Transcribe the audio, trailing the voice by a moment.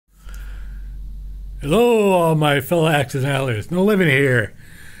Hello, all my fellow accidentalists. No living here.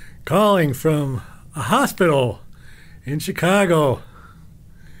 Calling from a hospital in Chicago.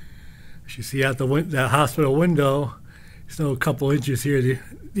 As you see out the hospital window, snowed a couple inches here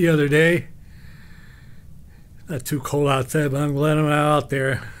the other day. Not too cold outside, but I'm glad I'm out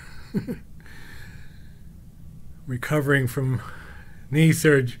there. Recovering from knee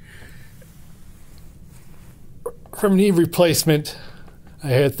surgery, from knee replacement I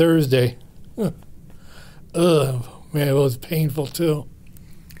had Thursday. Ugh, man, it was painful too.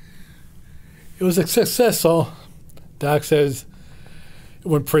 It was a success, though. Doc says it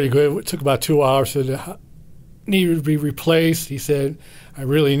went pretty good. It took about 2 hours for the knee to be replaced. He said I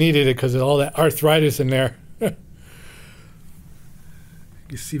really needed it because of all that arthritis in there.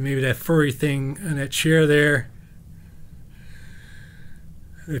 You see maybe that furry thing on that chair there.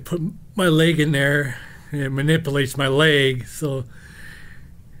 They put my leg in there and it manipulates my leg so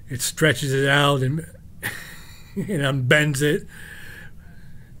it stretches it out and unbends it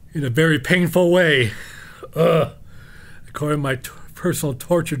in a very painful way. According to my personal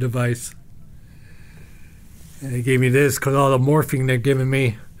torture device. And they gave me this because all the morphine they're giving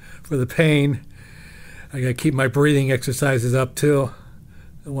me for the pain. I got to keep my breathing exercises up too.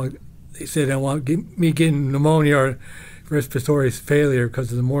 They said I want me getting pneumonia or respiratory failure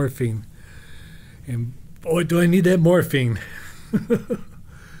because of the morphine. And boy, do I need that morphine.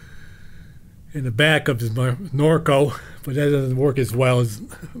 And the backup is my Norco, but that doesn't work as well as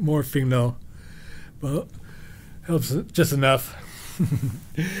morphine, though. But helps just enough.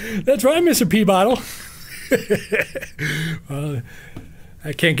 That's right, Mr. Pee Bottle. Well,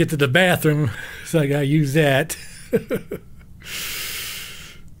 I can't get to the bathroom, so I gotta use that.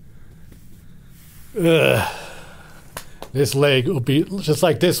 This leg will be just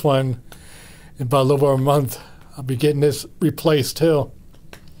like this one in about a little over a month. I'll be getting this replaced too.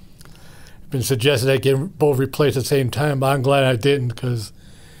 Been suggested I get both replaced at the same time, but I'm glad I didn't because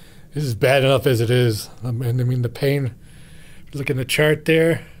this is bad enough as it is. I mean the pain. Look at the chart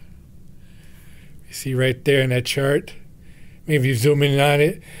there. You see right there in that chart. Maybe you zoom in on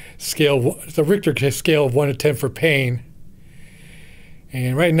it. It's a Richter scale of 1 to 10 for pain.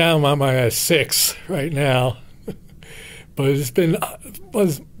 And right now I'm at a 6 right now. But it's been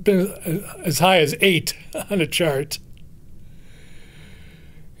as high as 8 on the chart.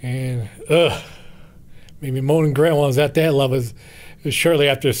 And maybe moaning ground was at that level. It was shortly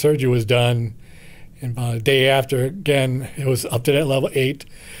after the surgery was done, and about a day after, again, it was up to that level 8.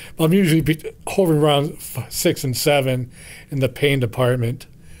 But I'm usually hovering around 6 and 7 in the pain department.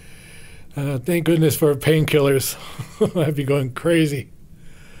 Thank goodness for painkillers. I'd be going crazy.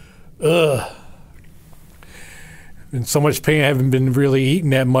 In so much pain, I haven't been really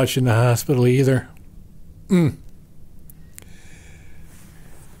eating that much in the hospital either.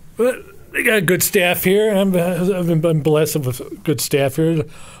 But they got good staff here. I've been blessed with good staff here.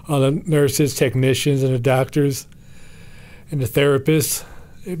 All the nurses, technicians, and the doctors, and the therapists.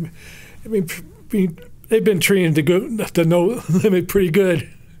 They've been treating the no limit pretty good.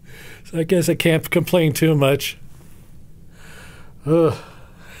 So I guess I can't complain too much. Little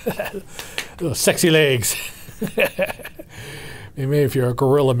sexy legs. Maybe if you're a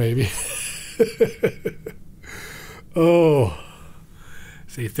gorilla, maybe.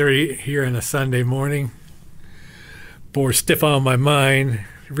 Say 30 here on a Sunday morning. Bored stiff on my mind.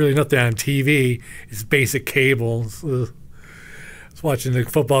 Really nothing on TV. It's basic cable. I was watching the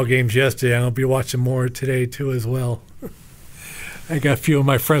football games yesterday. I'll be watching more today too as well. I got a few of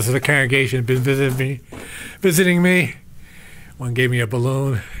my friends in the congregation have been visiting me. One gave me a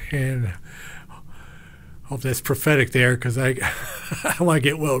balloon, and hope that's prophetic there because I want to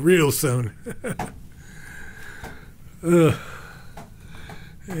get well real soon.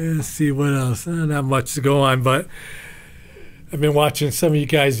 Let's see what else. Not much to go on, but I've been watching some of you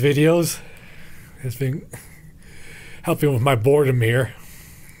guys' videos. It's been helping with my boredom here.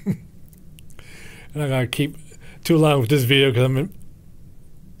 I'm not going to keep too long with this video because I'm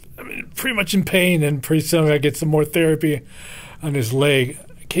pretty much in pain, and pretty soon I get some more therapy on this leg.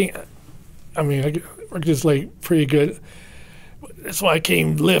 I work this leg pretty good. That's why I can't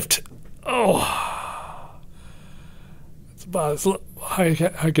even lift. It's about as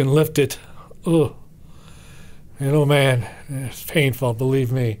high I can lift it. And oh man, it's painful,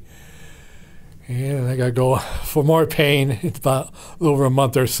 believe me. And I gotta go for more pain. It's about a little over a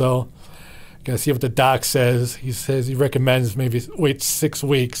month or so. Gotta see what the doc says. He says he recommends maybe wait 6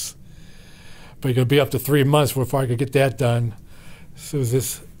 weeks. But it's gonna be up to 3 months before I could get that done. As soon as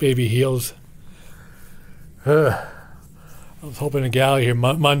this baby heals. I was hoping to get out of here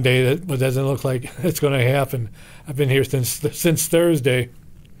Monday, but it doesn't look like it's going to happen. I've been here since Thursday.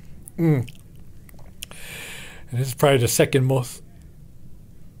 And this is probably the second most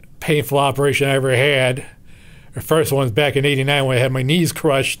painful operation I ever had. The first one was back in '89 when I had my knees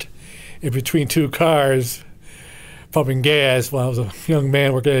crushed in between two cars pumping gas while I was a young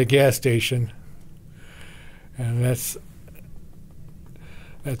man working at a gas station. And that's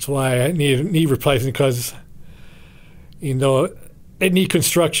why I need knee replacement, because knee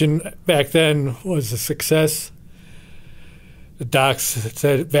construction back then was a success. The docs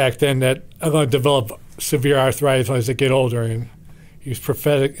said back then that I'm going to develop severe arthritis as I get older, and he was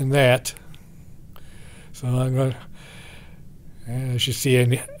prophetic in that. So I'm going to, I should see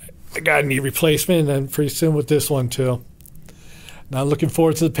I got a knee replacement, and then pretty soon with this one too. Not looking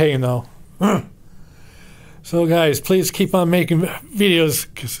forward to the pain though. So guys, please keep on making videos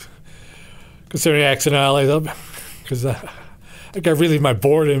concerning accidentalities, because I got really my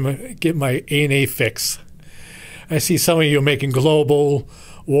boredom and get my A&A fix. I see some of you making global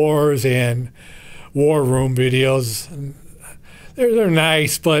wars and war room videos. And they're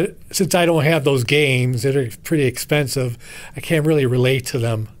nice, but since I don't have those games that are pretty expensive, I can't really relate to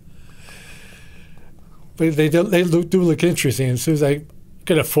them. But they do look interesting. As soon as I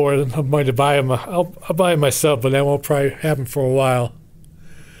can afford them, I'm going to buy them. I'll buy them myself, but that won't probably happen for a while.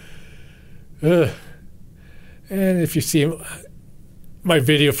 And if you see my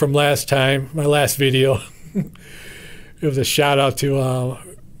video from last time, my last video, it was a shout out to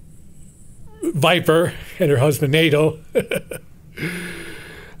Viper and her husband NATO.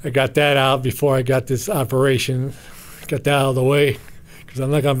 I got that out before I got this operation. Got that out of the way, because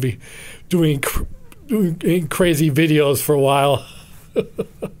I'm not going to be doing crazy videos for a while.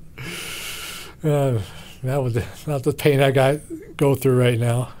 That was not the pain I go through right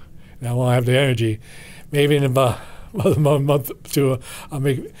now. And I won't have the energy. Maybe in about a month or two, I'll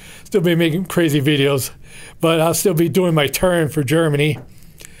still be making crazy videos, but I'll still be doing my turn for Germany.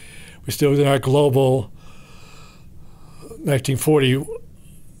 We're still in our global 1940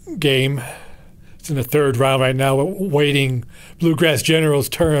 game. It's in the third round right now. We're waiting Bluegrass General's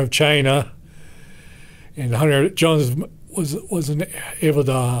turn of China, and Hunter Jones wasn't able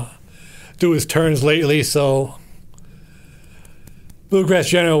to do his turns lately, so Bluegrass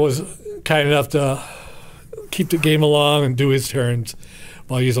General was kind enough to keep the game along and do his turns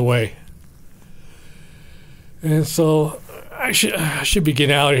while he's away. And so I should be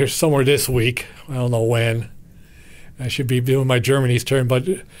getting out of here somewhere this week. I don't know when. I should be doing my Germany's turn, but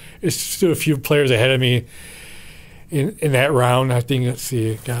it's still a few players ahead of me in that round. I think, let's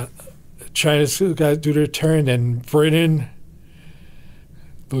see, China's got to do their turn, and Britain,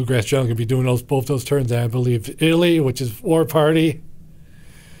 Bluegrass General could be doing both those turns. And I believe Italy, which is War Party.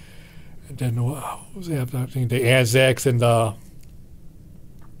 And then what was that? I think the Anzacs and the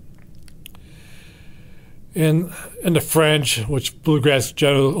French, which Bluegrass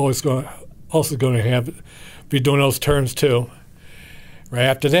General also going to be doing those turns too. Right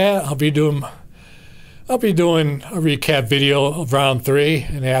after that, I'll be doing a recap video of round 3,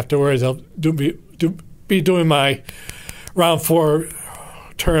 and afterwards I'll be doing my round 4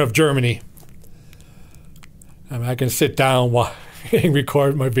 turn of Germany. I mean, I can sit down and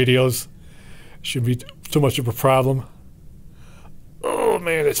record my videos. Shouldn't be too much of a problem. Oh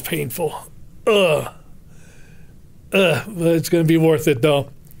man, it's painful. But it's going to be worth it though.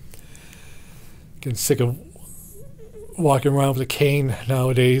 Getting sick of walking around with a cane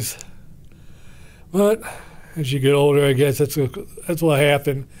nowadays. But as you get older, I guess that's what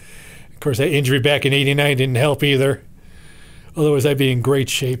happened. Of course, that injury back in '89 didn't help either. Otherwise, I'd be in great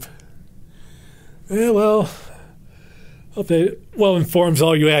shape. Yeah, well, hope that well informs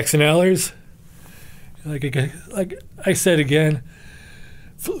all you accidentallers. Like I said again,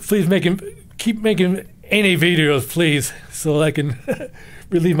 please keep making NA videos, please, so I can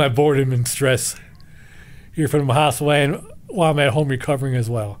relieve my boredom and stress here from the hospital and while I'm at home recovering as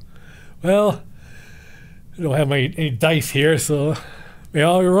well. Well, I don't have any dice here, so may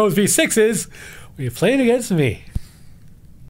all your rows be 6s when you're playing against me.